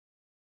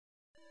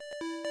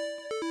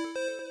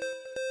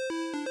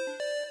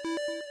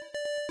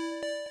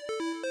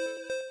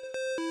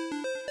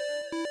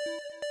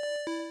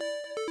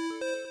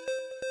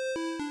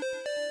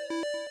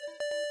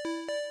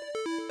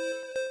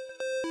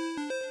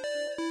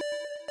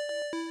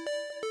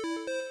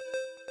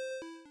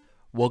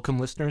Welcome,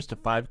 listeners, to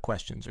 5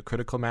 Questions, a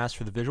critical mass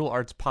for the visual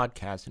arts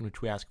podcast in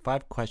which we ask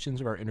 5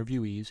 questions of our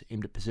interviewees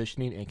aimed at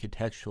positioning and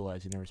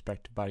contextualizing their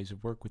respective bodies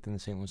of work within the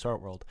St. Louis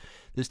art world.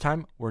 This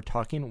time, we're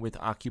talking with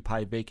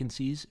Occupy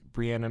Vacancy's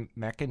Brianna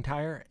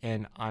McIntyre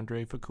and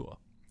Andre Fakua.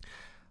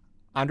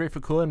 Andre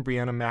Fakua and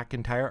Brianna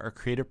McIntyre are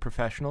creative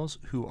professionals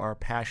who are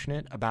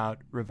passionate about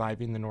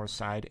reviving the North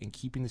Side and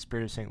keeping the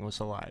spirit of St. Louis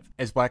alive.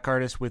 As Black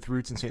artists with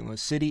roots in St.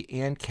 Louis City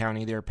and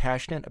County, they are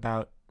passionate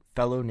about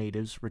fellow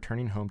natives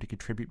returning home to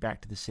contribute back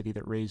to the city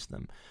that raised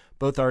them.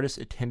 Both artists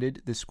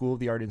attended the School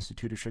of the Art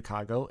Institute of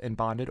Chicago and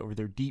bonded over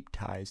their deep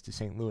ties to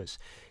St. Louis.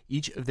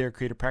 Each of their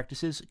creative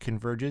practices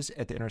converges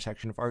at the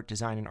intersection of art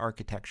design and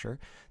architecture.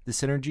 The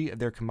synergy of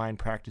their combined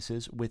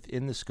practices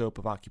within the scope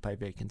of Occupy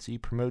Vacancy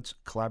promotes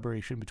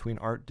collaboration between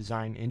art,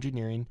 design,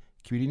 engineering,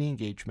 community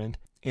engagement,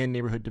 and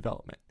neighborhood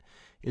development.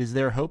 It is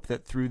their hope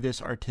that through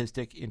this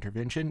artistic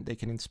intervention, they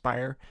can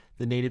inspire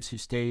the natives who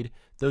stayed,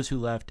 those who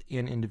left,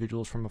 and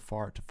individuals from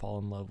afar to fall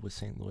in love with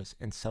St. Louis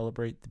and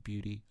celebrate the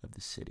beauty of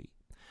the city.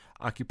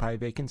 Occupy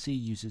Vacancy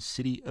uses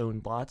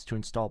city-owned lots to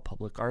install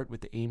public art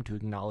with the aim to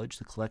acknowledge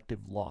the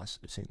collective loss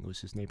of St.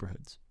 Louis's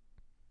neighborhoods.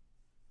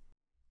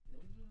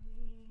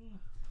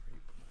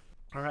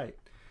 All right.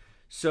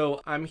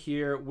 So I'm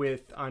here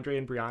with Andre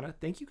and Brianna.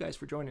 Thank you guys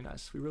for joining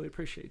us. We really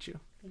appreciate you.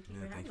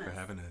 Thanks for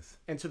having us.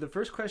 And so the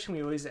first question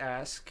we always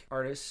ask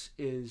artists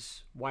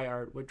is, why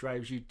art? What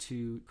drives you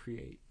to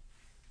create?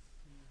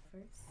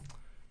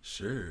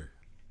 Sure.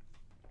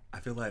 I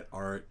feel like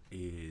art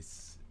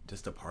is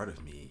just a part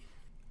of me.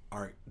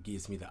 Art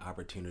gives me the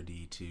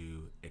opportunity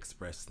to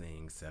express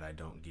things that I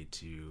don't get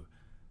to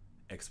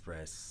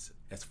express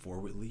as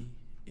forwardly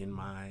in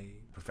my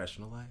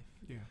professional life.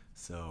 Yeah.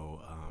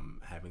 So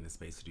having the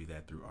space to do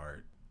that through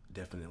art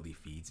definitely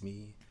feeds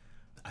me.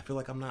 I feel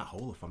like I'm not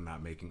whole if I'm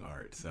not making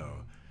art. So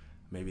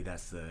maybe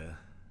that's the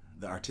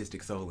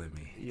artistic soul in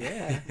me.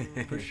 Yeah,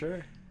 for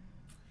sure.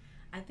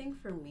 I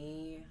think for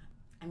me,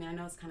 I mean, I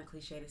know it's kind of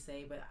cliche to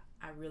say, but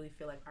I really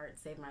feel like art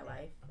saved my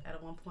life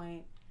at one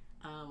point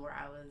where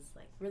I was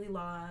like really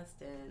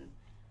lost and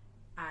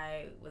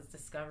I was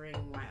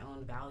discovering my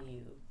own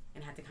value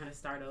and had to kind of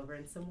start over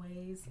in some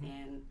ways.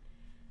 And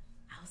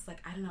I was like,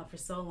 I don't know, for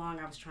so long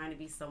I was trying to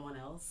be someone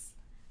else,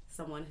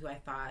 someone who I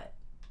thought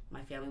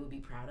my family would be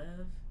proud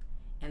of.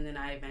 And then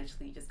I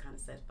eventually just kind of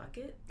said, fuck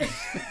it.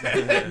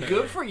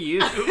 Good for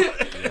you.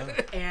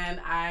 And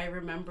I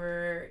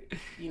remember,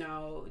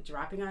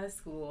 dropping out of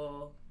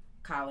school,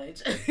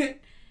 college,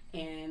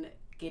 and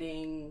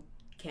getting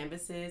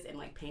canvases and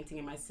like painting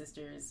in my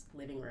sister's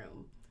living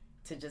room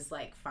to just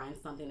like find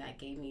something that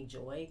gave me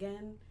joy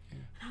again. Yeah.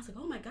 And I was like,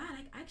 oh my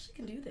God, I actually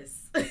can do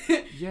this.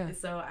 Yeah. And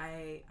so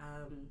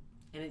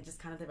and it just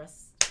kind of the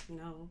rest,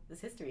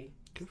 is history.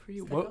 Good for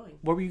you. What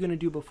were you going to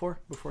do before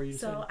you decided?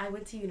 So I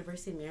went to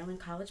University of Maryland,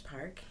 College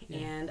Park,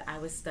 and I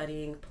was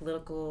studying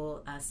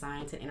political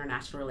science and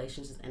international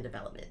relations and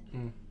development.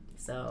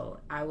 So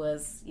I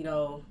was,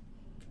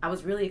 I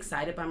was really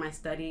excited by my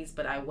studies,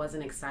 but I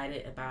wasn't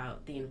excited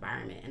about the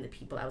environment and the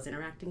people I was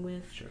interacting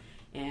with. Sure.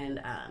 And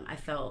I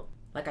felt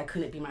like I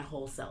couldn't be my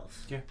whole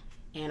self. Yeah.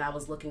 And I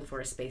was looking for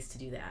a space to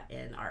do that,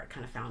 and art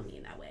kind of found me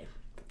in that way.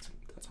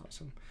 That's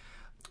awesome.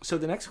 So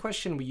the next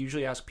question we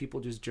usually ask people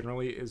just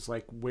generally is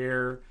like,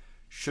 where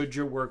should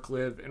your work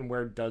live and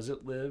where does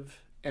it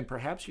live? And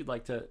perhaps you'd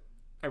like to,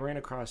 I ran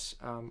across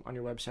on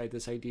your website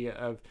this idea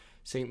of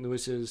St.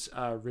 Louis's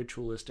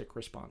ritualistic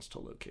response to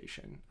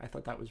location. I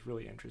thought that was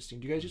really interesting.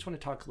 Do you guys just want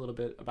to talk a little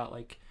bit about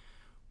like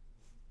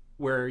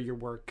where your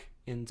work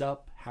ends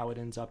up, how it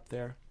ends up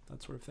there,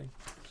 that sort of thing?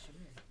 Sure.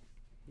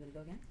 You want to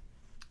go again?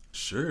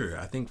 Sure.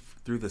 I think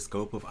through the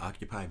scope of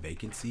Occupy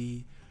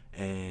Vacancy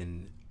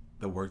and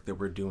the work that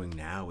we're doing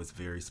now is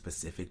very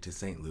specific to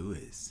St.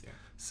 Louis. Yeah.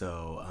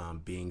 So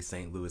being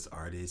St. Louis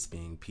artists,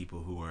 being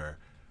people who are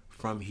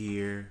from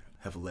here,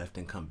 have left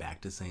and come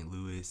back to St.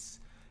 Louis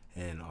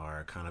and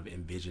are kind of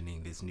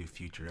envisioning this new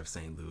future of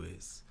St.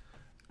 Louis.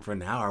 For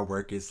now, our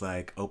work is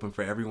like open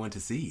for everyone to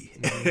see.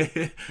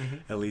 Mm-hmm.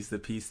 At least the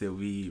piece that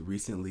we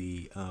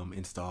recently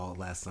installed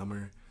last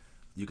summer,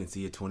 you can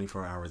see it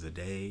 24 hours a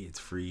day. It's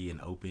free and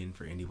open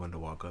for anyone to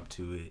walk up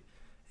to it.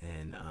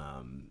 And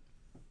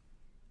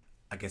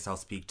I guess I'll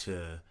speak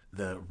to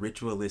the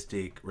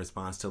ritualistic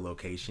response to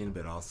location,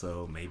 but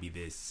also maybe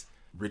this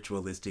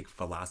ritualistic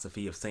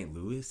philosophy of St.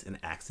 Louis and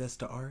access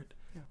to art.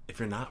 Yeah. If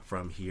you're not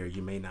from here,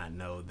 you may not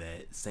know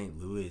that St.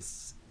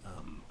 Louis,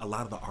 a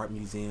lot of the art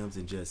museums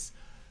and just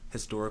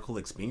historical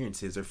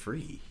experiences are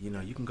free.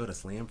 You can go to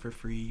SLAM for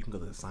free. You can go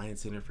to the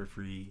Science Center for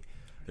free.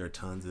 There are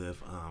tons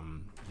of,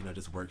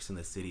 just works in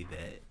the city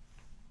that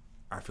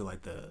I feel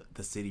like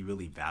the city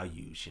really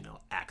values,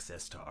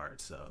 access to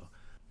art. So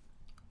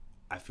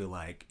I feel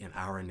like in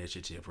our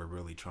initiative, we're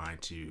really trying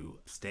to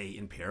stay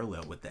in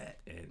parallel with that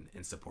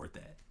and support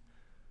that.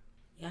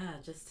 Yeah,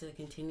 just to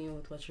continue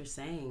with what you're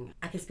saying,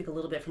 I can speak a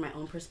little bit from my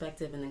own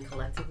perspective and then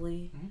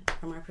collectively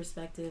from our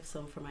perspective.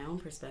 So from my own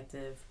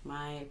perspective,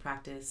 my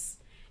practice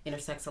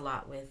intersects a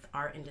lot with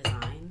art and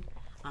design.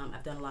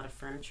 I've done a lot of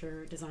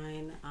furniture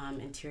design,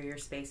 interior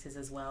spaces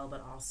as well,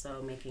 but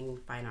also making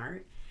fine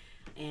art.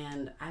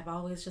 And I've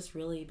always just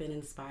really been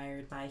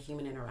inspired by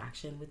human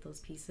interaction with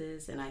those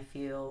pieces. And I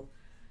feel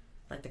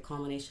like the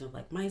culmination of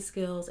like my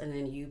skills and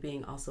then you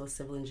being also a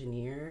civil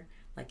engineer,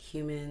 like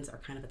humans are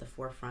kind of at the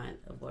forefront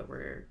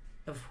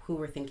of who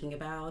we're thinking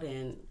about,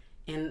 and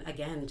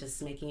again,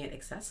 just making it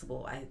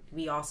accessible.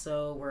 We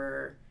also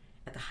were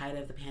at the height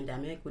of the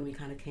pandemic when we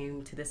kind of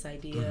came to this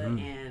idea,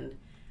 and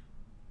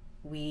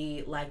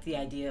we liked the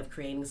idea of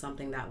creating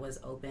something that was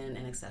open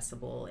and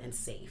accessible and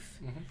safe.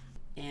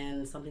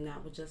 And something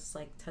that would just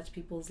like touch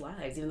people's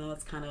lives, even though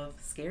it's kind of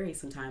scary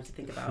sometimes to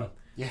think about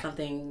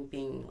something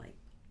being like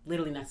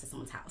literally next to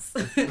someone's house.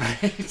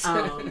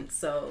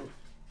 So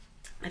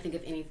I think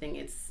if anything,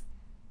 it's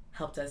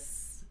helped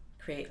us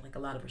create like a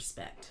lot of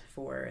respect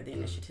for the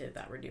initiative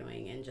that we're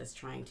doing, and just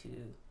trying to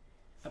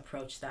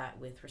approach that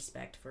with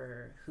respect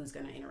for who's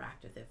going to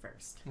interact with it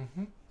first.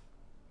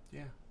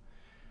 Yeah.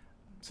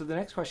 So the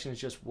next question is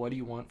just, what do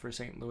you want for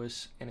St.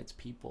 Louis and its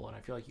people? And I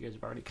feel like you guys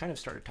have already kind of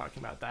started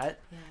talking about that.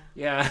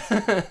 Yeah.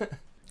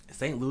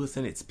 St. Louis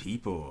and its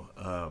people.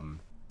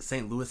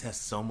 St. Louis has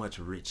so much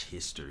rich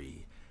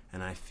history,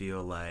 and I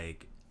feel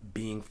like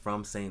being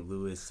from St.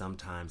 Louis,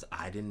 sometimes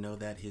I didn't know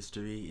that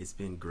history. It's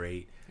been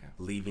great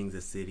leaving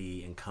the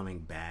city and coming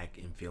back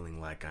and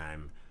feeling like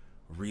I'm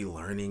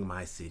relearning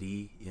my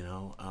city,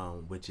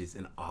 which is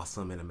an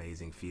awesome and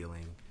amazing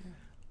feeling.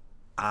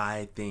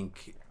 I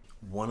think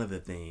one of the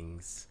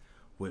things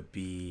would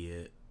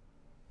be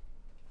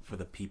for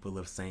the people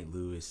of St.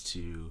 Louis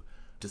to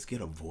just get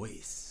a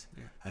voice.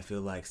 I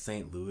feel like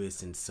St.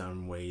 Louis in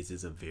some ways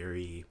is a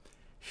very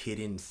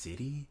hidden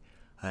city.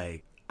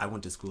 Like, I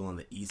went to school on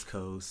the East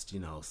Coast,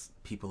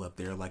 people up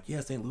there are like, yeah,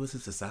 St. Louis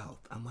is the South.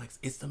 I'm like,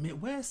 it's the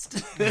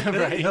Midwest.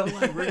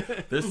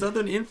 Right. There's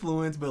Southern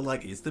influence, but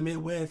like, it's the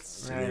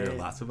Midwest. Right. There are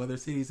lots of other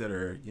cities that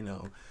are,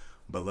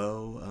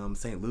 below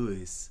St.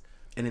 Louis.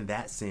 And in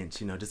that sense,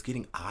 just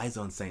getting eyes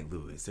on St.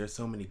 Louis. There's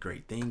so many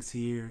great things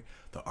here.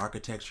 The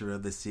architecture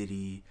of the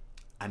city.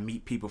 I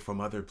meet people from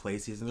other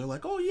places and they're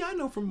like, oh yeah, I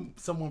know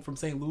someone from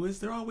St. Louis.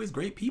 They're always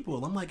great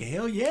people. I'm like,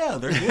 hell yeah,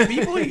 they're good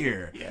people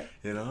here.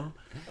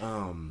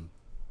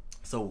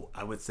 So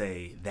I would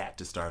say that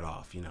to start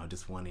off,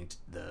 just wanting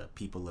the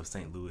people of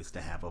St. Louis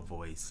to have a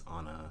voice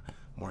on a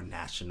more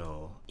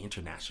national,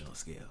 international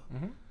scale.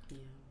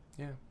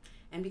 Yeah.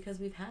 And because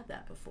we've had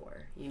that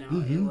before,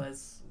 it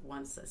was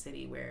once a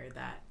city where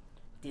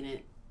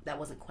that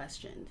wasn't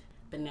questioned.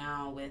 But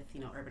now with,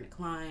 urban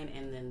decline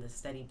and then the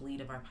steady bleed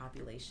of our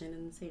population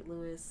in St.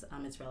 Louis,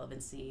 its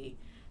relevancy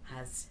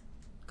has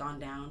gone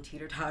down,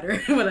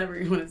 teeter-totter, whatever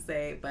you want to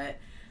say. But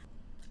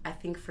I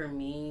think for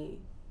me,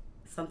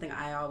 something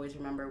I always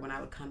remember when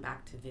I would come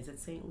back to visit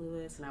St.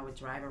 Louis and I would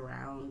drive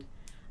around,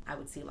 I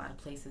would see a lot of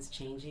places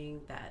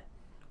changing that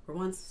were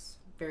once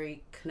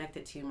very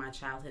connected to my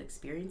childhood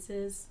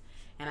experiences.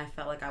 And I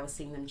felt like I was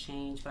seeing them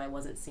change, but I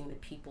wasn't seeing the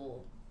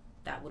people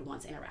that would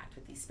once interact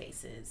with these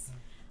spaces.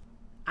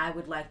 I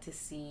would like to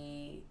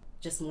see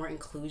just more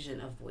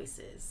inclusion of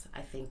voices,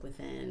 I think,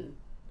 within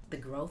the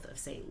growth of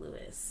St.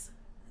 Louis.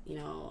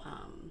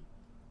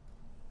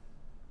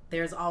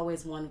 There's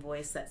always one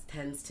voice that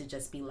tends to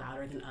just be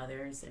louder than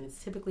others, and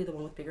it's typically the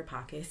one with bigger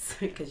pockets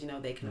because,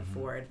 they can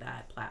afford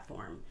that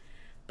platform.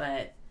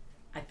 But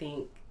I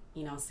think,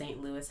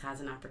 St. Louis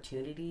has an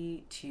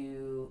opportunity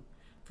to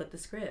flip the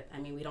script. I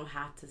mean, we don't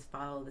have to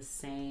follow the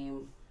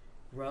same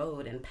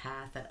road and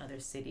path that other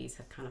cities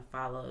have kind of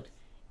followed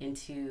in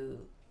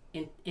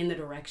the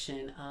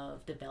direction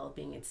of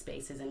developing its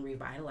spaces and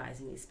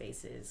revitalizing these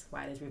spaces.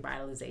 Why does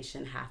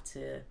revitalization have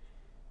to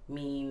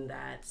mean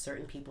that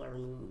certain people are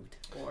removed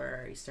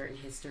or certain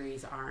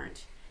histories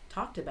aren't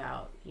talked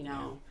about?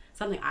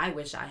 Something I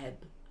wish I had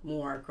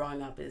more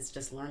growing up is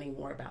just learning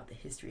more about the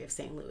history of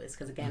St. Louis,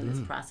 because again,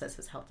 this process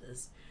has helped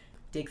us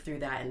dig through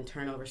that and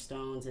turn over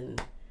stones,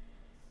 and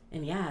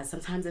yeah,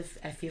 sometimes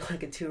I feel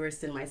like a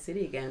tourist in my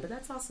city again, but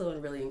that's also a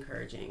really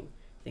encouraging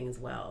thing as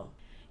well.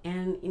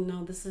 And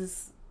this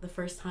is the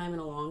first time in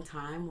a long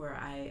time where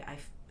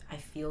I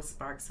feel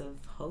sparks of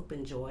hope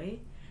and joy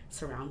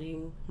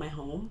surrounding my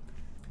home.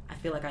 I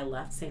feel like I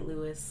left St.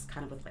 Louis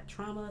kind of with like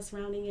trauma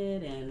surrounding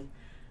it, and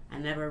I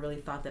never really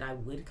thought that I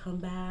would come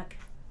back.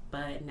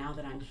 But now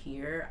that I'm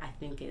here, I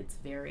think it's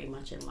very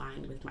much in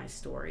line with my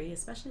story,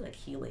 especially like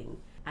healing.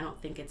 I don't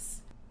think it's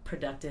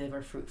productive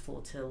or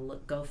fruitful to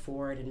go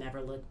forward and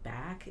never look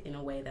back in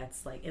a way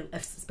that's like,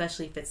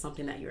 especially if it's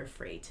something that you're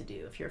afraid to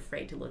do. If you're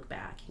afraid to look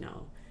back,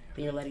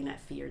 then you're letting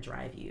that fear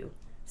drive you.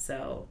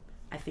 So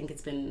I think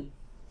it's been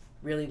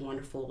really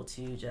wonderful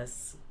to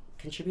just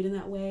contribute in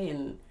that way.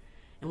 And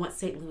what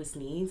St. Louis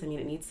needs, I mean,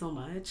 it needs so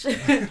much.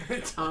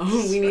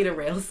 We need a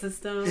rail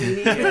system.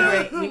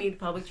 We need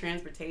public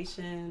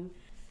transportation.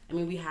 I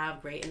mean, we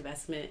have great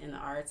investment in the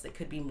arts. It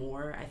could be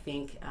more. I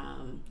think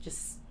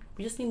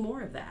we just need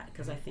more of that,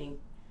 because I think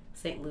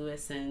St.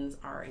 Louisans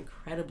are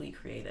incredibly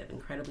creative,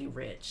 incredibly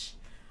rich,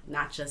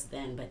 not just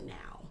then, but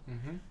now.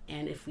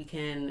 And if we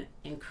can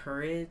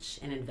encourage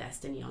and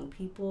invest in young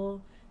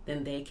people,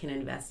 then they can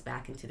invest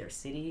back into their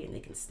city and they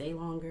can stay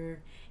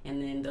longer,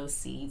 and then those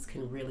seeds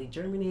can really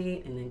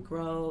germinate and then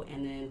grow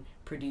and then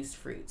produce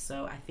fruit.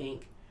 So I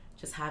think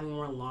just having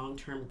more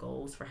long-term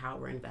goals for how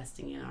we're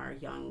investing in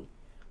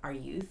our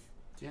youth,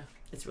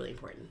 it's really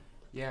important.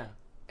 Yeah.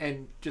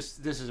 And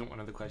just, this isn't one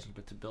of the questions,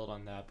 but to build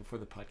on that, before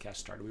the podcast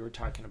started, we were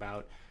talking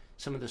about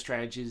some of the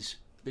strategies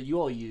that you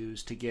all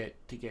use to get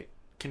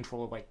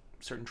control of like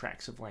certain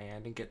tracts of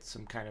land and get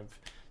some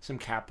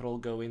capital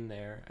go in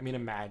there. I mean,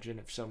 imagine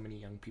if so many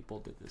young people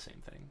did the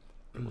same thing.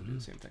 People do the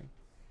same thing.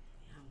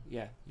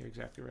 Yeah, you're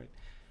exactly right.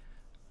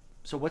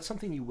 So what's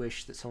something you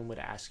wish that someone would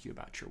ask you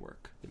about your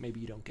work that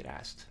maybe you don't get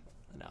asked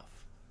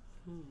enough?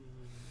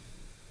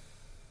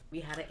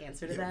 We had an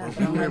answer to that.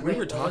 Well, but we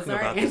were talking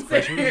about this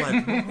question. We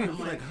were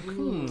like,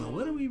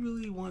 what do we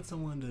really want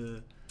someone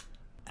to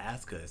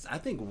ask us? I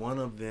think one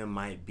of them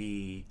might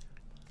be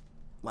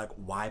like,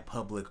 why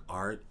public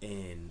art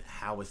and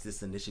how is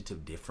this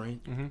initiative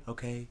different?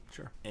 Okay,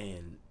 sure.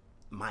 And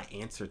my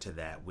answer to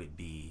that would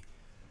be,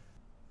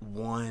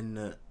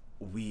 one,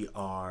 we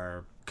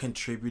are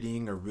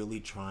contributing or really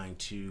trying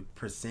to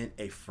present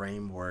a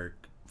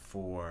framework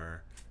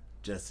for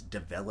just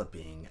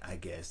developing, I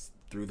guess,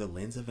 through the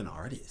lens of an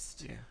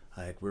artist. Yeah.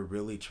 Like, we're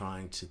really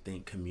trying to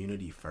think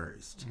community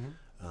first.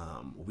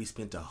 We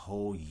spent a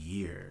whole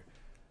year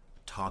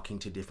talking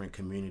to different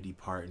community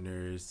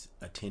partners,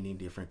 attending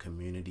different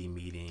community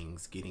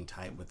meetings, getting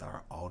tight with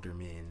our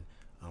aldermen,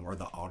 or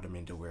the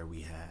aldermen to where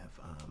we have,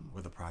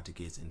 where the project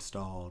is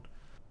installed,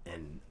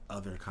 and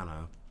other kind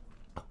of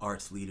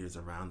arts leaders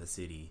around the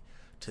city,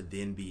 to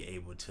then be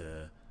able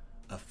to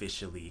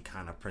officially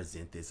kind of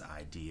present this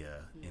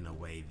idea in a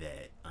way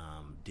that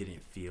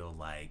didn't feel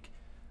like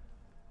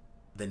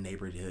the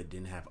neighborhood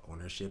didn't have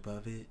ownership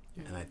of it.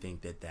 And I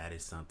think that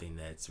is something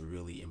that's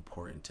really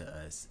important to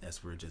us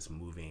as we're just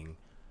moving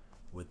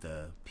with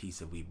the piece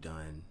that we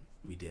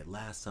did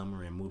last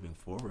summer, and moving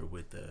forward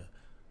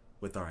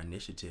with our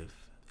initiative,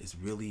 is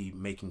really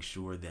making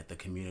sure that the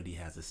community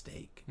has a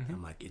stake.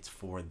 And like, it's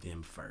for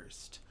them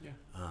first.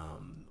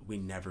 We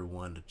never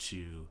wanted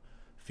to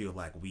feel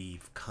like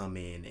we've come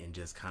in and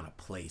just kind of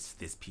placed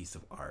this piece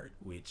of art,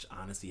 which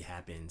honestly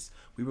happens.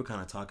 We were kind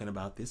of talking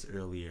about this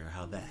earlier,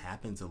 how that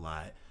happens a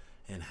lot,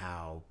 and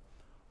how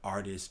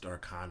artists are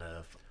kind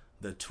of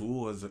the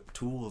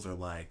tools are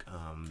like,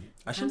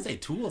 I shouldn't say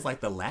tools, like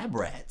the lab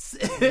rats,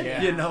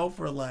 you know,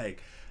 for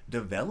like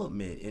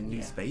development in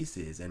new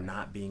spaces, and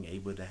not being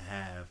able to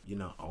have, you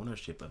know,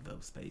 ownership of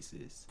those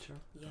spaces. Sure.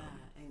 Yeah,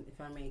 and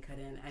if I may cut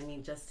in, I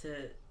mean, just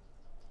to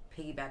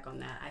piggyback on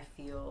that, I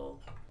feel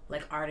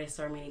like artists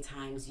are many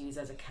times used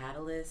as a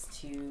catalyst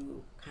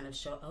to kind of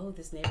show, oh,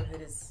 this neighborhood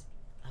is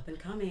up and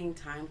coming,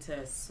 time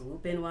to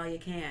swoop in while you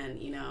can,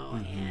 you know,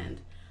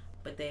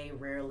 but they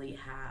rarely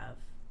have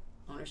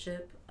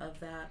ownership of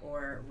that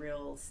or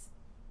real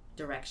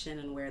direction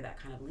and where that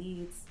kind of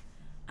leads,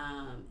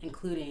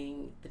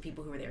 including the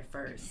people who were there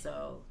first.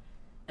 So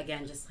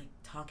again, just like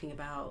talking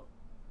about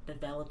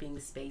developing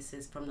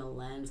spaces from the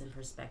lens and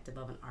perspective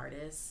of an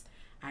artist.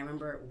 I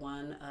remember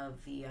one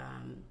of the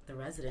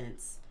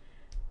residents,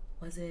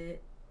 what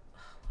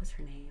was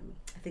her name?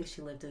 I think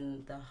she lived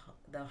in the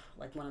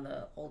like one of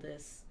the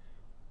oldest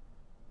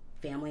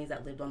families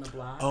that lived on the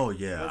block. Oh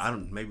yeah,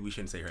 maybe we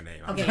shouldn't say her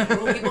name. Okay,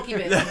 we'll keep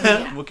it.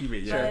 Yeah. We'll keep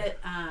it. Yeah.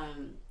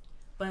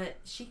 But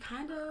she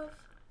kind of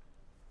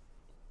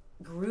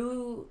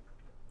grew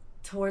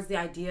towards the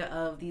idea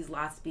of these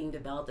lots being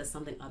developed as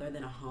something other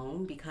than a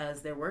home,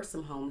 because there were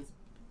some homes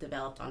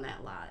developed on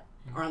that lot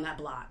or on that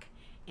block,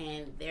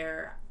 and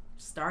their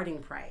starting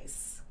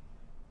price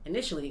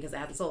initially, because it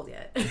hasn't sold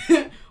yet,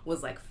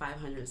 was like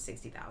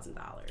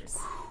 $560,000.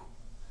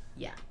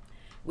 Yeah,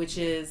 which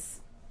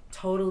is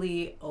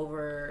totally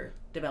over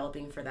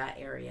developing for that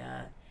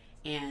area,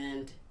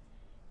 and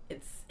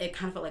it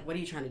kind of felt like, what are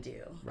you trying to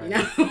do? Right.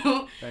 You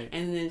know? Right.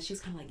 And then she was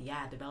kind of like,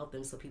 yeah, develop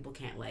them so people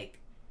can't like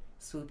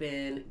swoop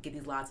in, get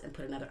these lots, and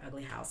put another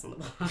ugly house on the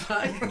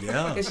block.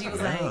 Yeah, because she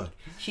was like,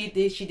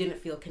 she didn't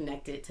feel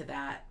connected to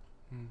that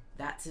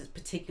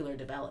particular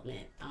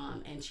development,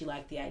 and she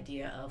liked the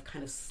idea of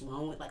kind of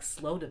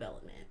slow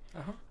development.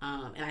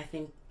 And I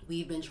think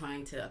we've been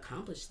trying to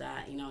accomplish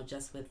that, you know,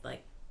 just with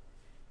like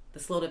the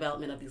slow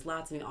development of these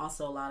lots. I mean,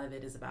 also a lot of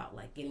it is about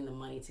like getting the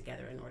money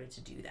together in order to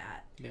do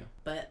that. Yeah.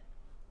 But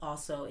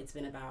also it's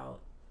been about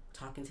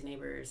talking to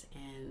neighbors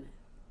and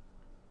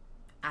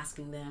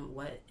asking them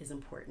what is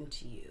important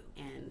to you.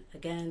 And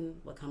again,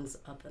 what comes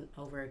up and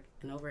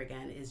over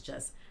again is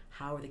just,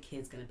 how are the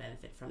kids going to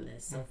benefit from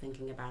this? So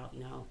thinking about,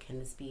 you know, can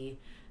this be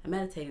a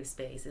meditative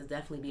space? It'll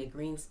definitely be a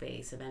green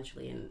space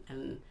eventually,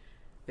 and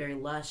very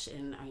lush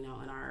in, you know,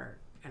 in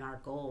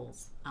our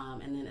goals.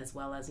 And then as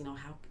well as, you know,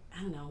 how,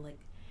 I don't know, like,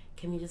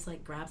 can we just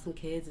like grab some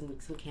kids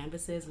and some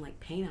canvases and like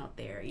paint out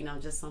there? You know,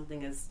 just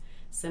something as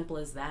simple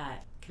as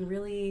that can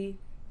really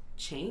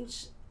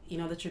change, you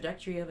know, the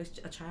trajectory of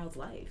a child's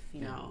life.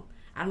 You know,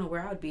 I don't know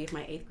where I would be if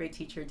my 8th grade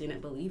teacher didn't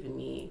believe in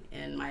me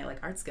and my like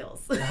art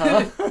skills,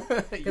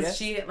 because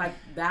she, like,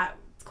 that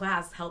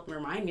class helped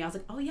remind me. I was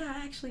like, oh yeah,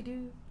 I actually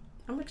do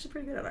I'm actually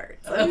pretty good at art.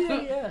 So. Oh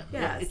yeah.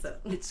 Yeah.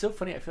 It's so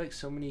funny. I feel like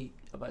so many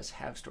of us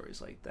have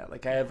stories like that.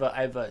 Like I have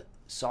a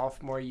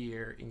sophomore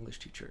year English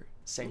teacher.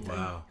 Same thing.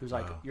 Wow. He was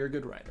like, "You're a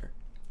good writer,"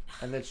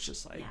 and it's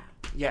just like,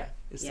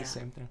 it's the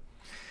same thing.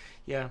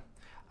 Yeah.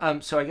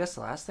 So I guess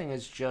the last thing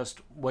is just,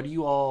 what are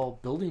you all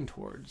building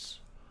towards?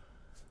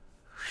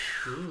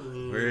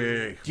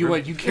 Do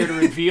you care to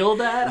reveal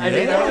that?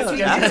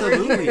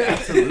 Absolutely.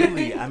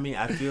 I mean,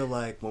 I feel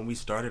like when we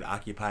started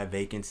Occupy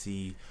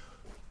Vacancy,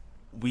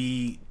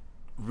 we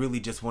really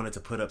just wanted to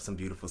put up some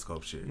beautiful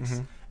sculptures.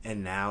 Mm-hmm.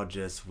 And now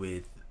just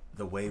with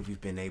the way we've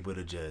been able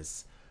to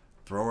just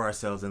throw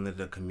ourselves into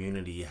the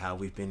community, how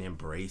we've been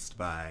embraced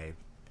by,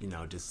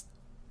 just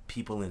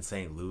people in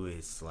St.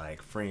 Louis,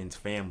 like friends,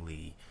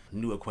 family,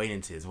 new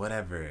acquaintances,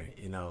 whatever,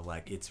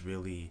 like it's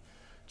really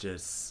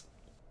just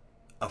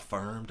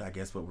affirmed, I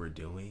guess, what we're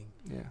doing.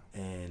 Yeah.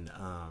 And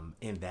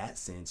in that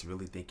sense,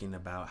 really thinking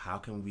about how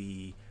can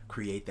we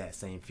create that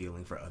same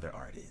feeling for other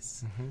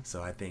artists. Mm-hmm.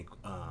 So I think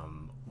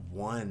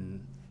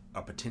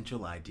a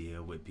potential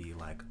idea would be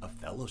like a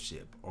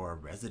fellowship or a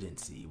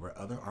residency where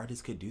other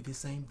artists could do the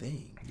same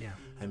thing. Yeah.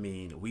 I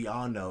mean, we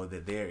all know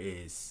that there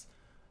is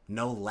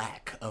no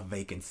lack of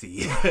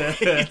vacancy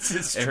and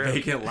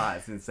vacant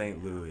lots in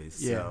St. Louis.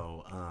 Yeah.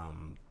 So,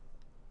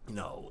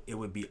 it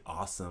would be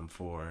awesome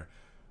for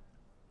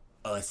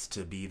us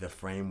to be the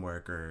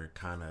framework or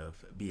kind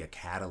of be a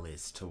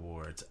catalyst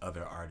towards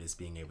other artists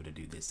being able to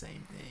do the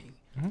same thing.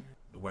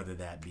 Mm-hmm. Whether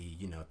that be,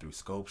 through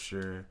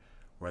sculpture,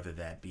 whether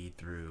that be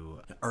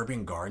through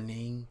urban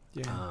gardening,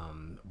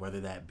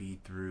 whether that be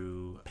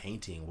through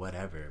painting,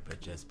 whatever,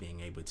 but just being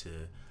able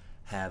to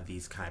have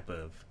these type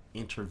of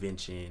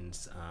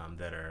interventions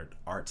that are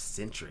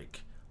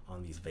art-centric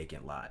on these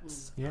vacant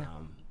lots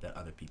that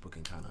other people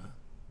can kind of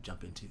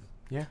jump into.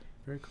 Yeah,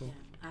 very cool.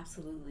 Yeah,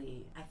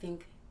 absolutely. I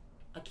think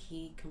a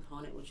key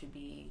component which would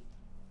be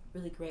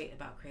really great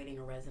about creating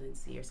a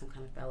residency or some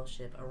kind of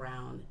fellowship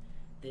around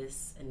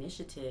this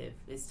initiative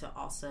is to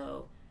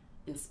also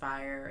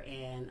inspire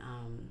and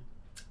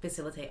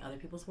facilitate other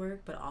people's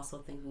work, but also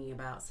thinking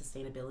about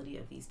sustainability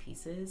of these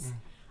pieces. Mm.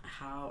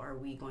 How are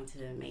we going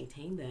to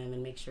maintain them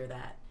and make sure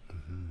that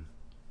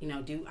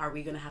are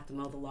we going to have to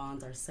mow the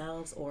lawns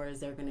ourselves, or is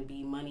there going to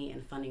be money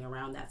and funding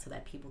around that so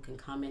that people can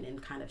come in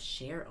and kind of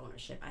share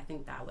ownership? I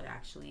think that would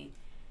actually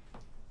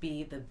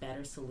be the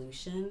better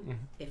solution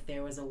if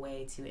there was a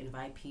way to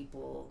invite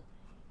people.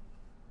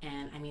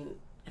 And I mean,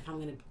 if I'm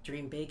going to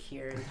dream big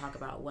here and talk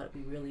about what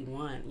we really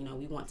want,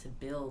 we want to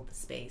build the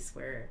space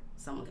where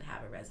someone could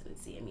have a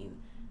residency. I mean,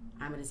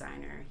 I'm a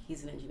designer,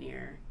 he's an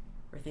engineer.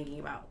 We're thinking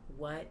about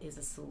what is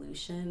a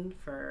solution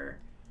for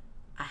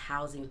a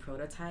housing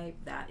prototype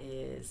that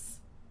is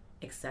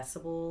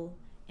accessible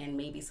and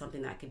maybe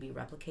something that could be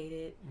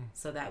replicated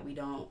so that we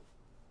don't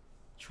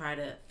try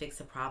to fix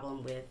a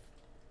problem with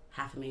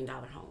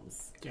 $500,000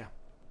 homes. Yeah.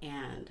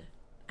 And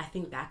I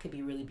think that could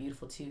be really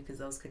beautiful too, because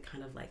those could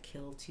kind of like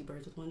kill two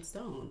birds with one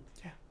stone.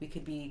 Yeah. We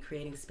could be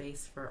creating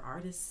space for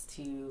artists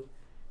to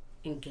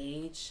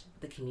engage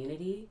the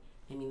community.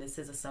 I mean, this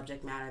is a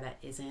subject matter that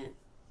isn't,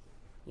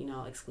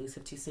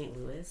 exclusive to St.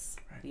 Louis.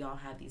 Right. We all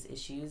have these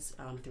issues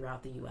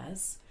throughout the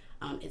U.S.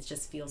 It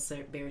just feels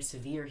very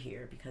severe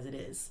here because it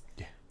is.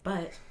 Yeah.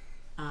 But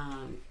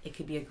it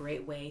could be a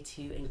great way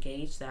to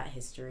engage that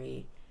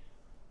history,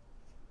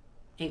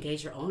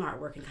 engage your own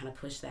artwork and kind of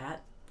push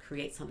that,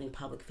 create something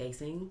public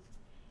facing,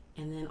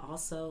 and then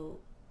also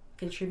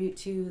contribute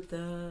to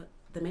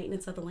the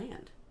maintenance of the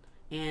land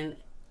and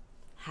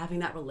having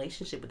that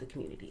relationship with the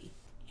community.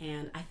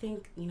 And I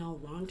think,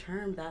 long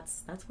term,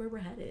 that's where we're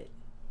headed.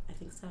 I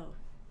think so.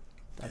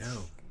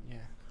 Yeah.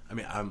 I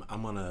mean,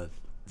 I'm gonna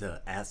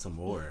add some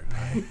more.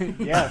 Right?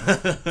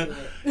 Yeah.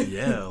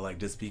 Yeah, like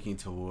just speaking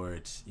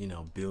towards,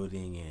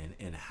 building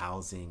and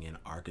housing and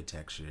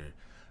architecture.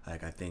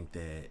 Like I think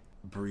that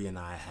Bree and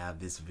I have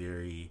this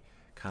very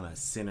kind of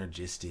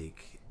synergistic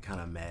kind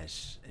of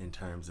mesh in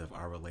terms of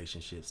our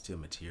relationships to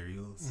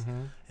materials.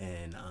 Mm-hmm.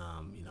 And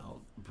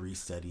Bree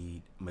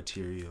studied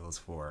materials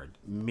for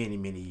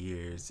many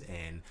years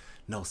and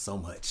knows so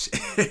much.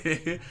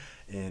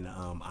 And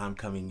I'm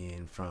coming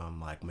in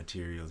from like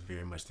materials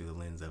very much through the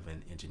lens of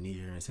an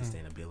engineer and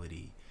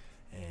sustainability.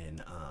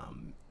 And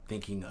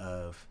thinking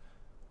of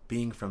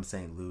being from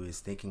St. Louis,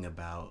 thinking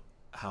about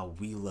how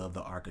we love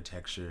the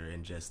architecture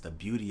and just the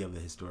beauty of the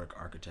historic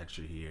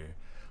architecture here.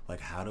 Like,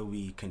 how do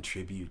we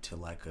contribute to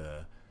like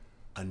a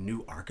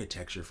new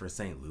architecture for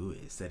St.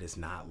 Louis that is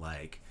not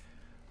like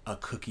a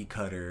cookie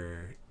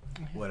cutter,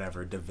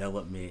 whatever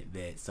development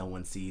that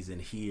someone sees in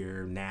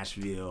here,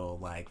 Nashville,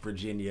 like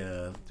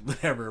Virginia,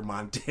 whatever,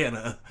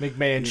 Montana,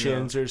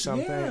 McMansions or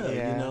something.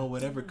 Yeah,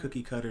 whatever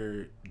cookie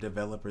cutter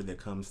developer that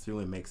comes through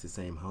and makes the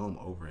same home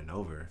over and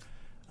over.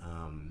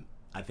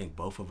 I think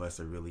both of us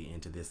are really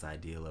into this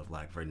ideal of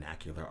like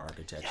vernacular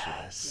architecture.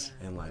 Yes.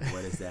 And like,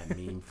 what does that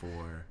mean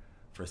for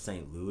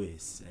St.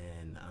 Louis?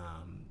 And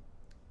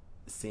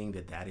seeing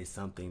that is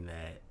something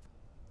that,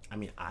 I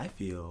mean, I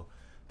feel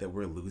that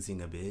we're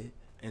losing a bit.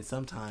 And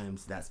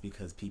sometimes that's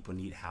because people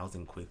need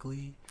housing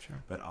quickly.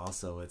 Sure. But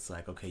also it's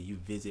like, okay, you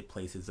visit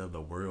places of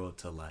the world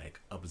to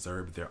like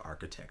observe their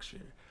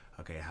architecture.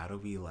 Okay, how do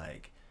we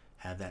like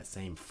have that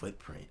same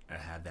footprint or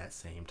have that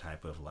same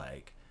type of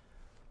like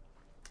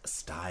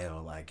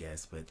style, I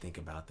guess, but think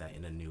about that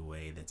in a new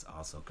way that's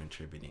also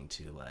contributing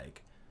to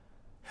like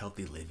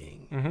healthy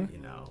living, you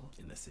know,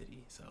 in the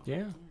city. So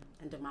Yeah.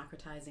 And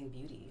democratizing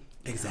beauty.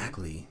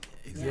 Exactly.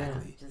 Yeah,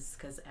 just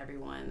because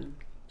everyone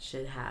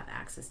should have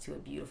access to a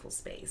beautiful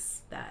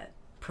space that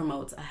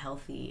promotes a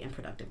healthy and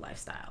productive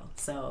lifestyle.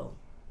 So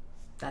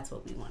that's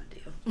what we want to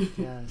do.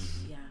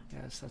 Yes. Yeah.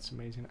 Yes, that's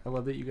amazing. I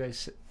love that you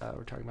guys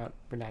were talking about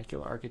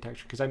vernacular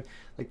architecture, because I'm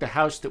like, the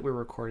house that we're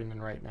recording in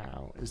right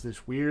now is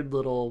this weird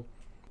little,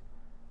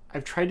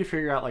 I've tried to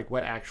figure out like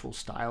what actual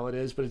style it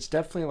is, but it's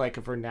definitely like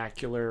a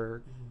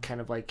vernacular kind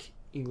of like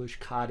English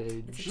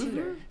cottage. It's a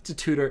Tudor. It's a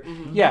Tudor.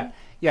 Mm-hmm.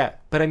 Yeah.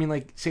 But I mean,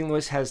 like, St.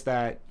 Louis has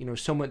that, you know,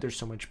 there's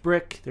so much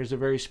brick. There's a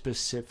very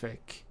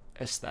specific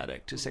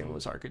aesthetic to St.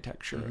 Louis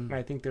architecture. And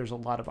I think there's a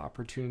lot of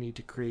opportunity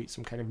to create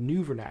some kind of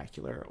new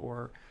vernacular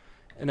or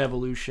an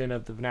evolution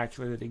of the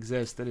vernacular that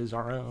exists that is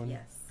our own.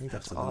 Yes. I think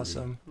that's Absolutely.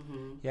 awesome.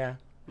 Mm-hmm. Yeah.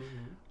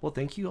 Mm-hmm. Well,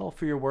 thank you all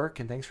for your work,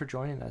 and thanks for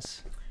joining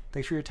us.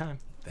 Thanks for your time.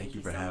 Thank you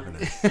you for so having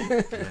much. us.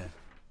 Yeah.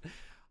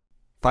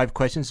 5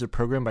 Questions is a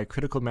program by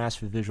Critical Mass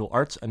for Visual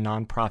Arts, a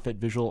nonprofit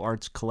visual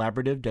arts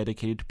collaborative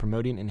dedicated to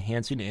promoting,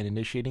 enhancing, and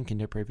initiating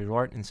contemporary visual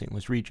art in St.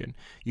 Louis region.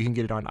 You can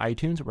get it on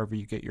iTunes, wherever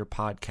you get your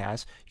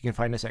podcasts. You can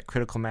find us at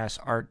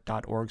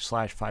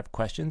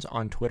criticalmassart.org/5questions,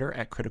 on Twitter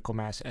at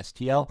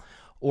criticalmassstl,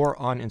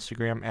 or on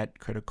Instagram at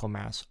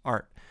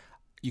criticalmassart.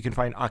 You can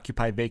find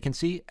Occupy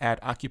Vacancy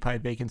at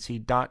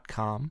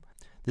occupyvacancy.com.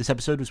 This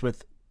episode was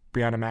with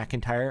Brianna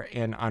McIntyre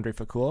and Andre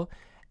Fakul,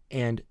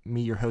 and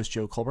me, your host,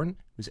 Joe Colburn.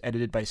 It was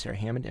edited by Sarah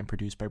Hammond and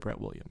produced by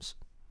Brett Williams.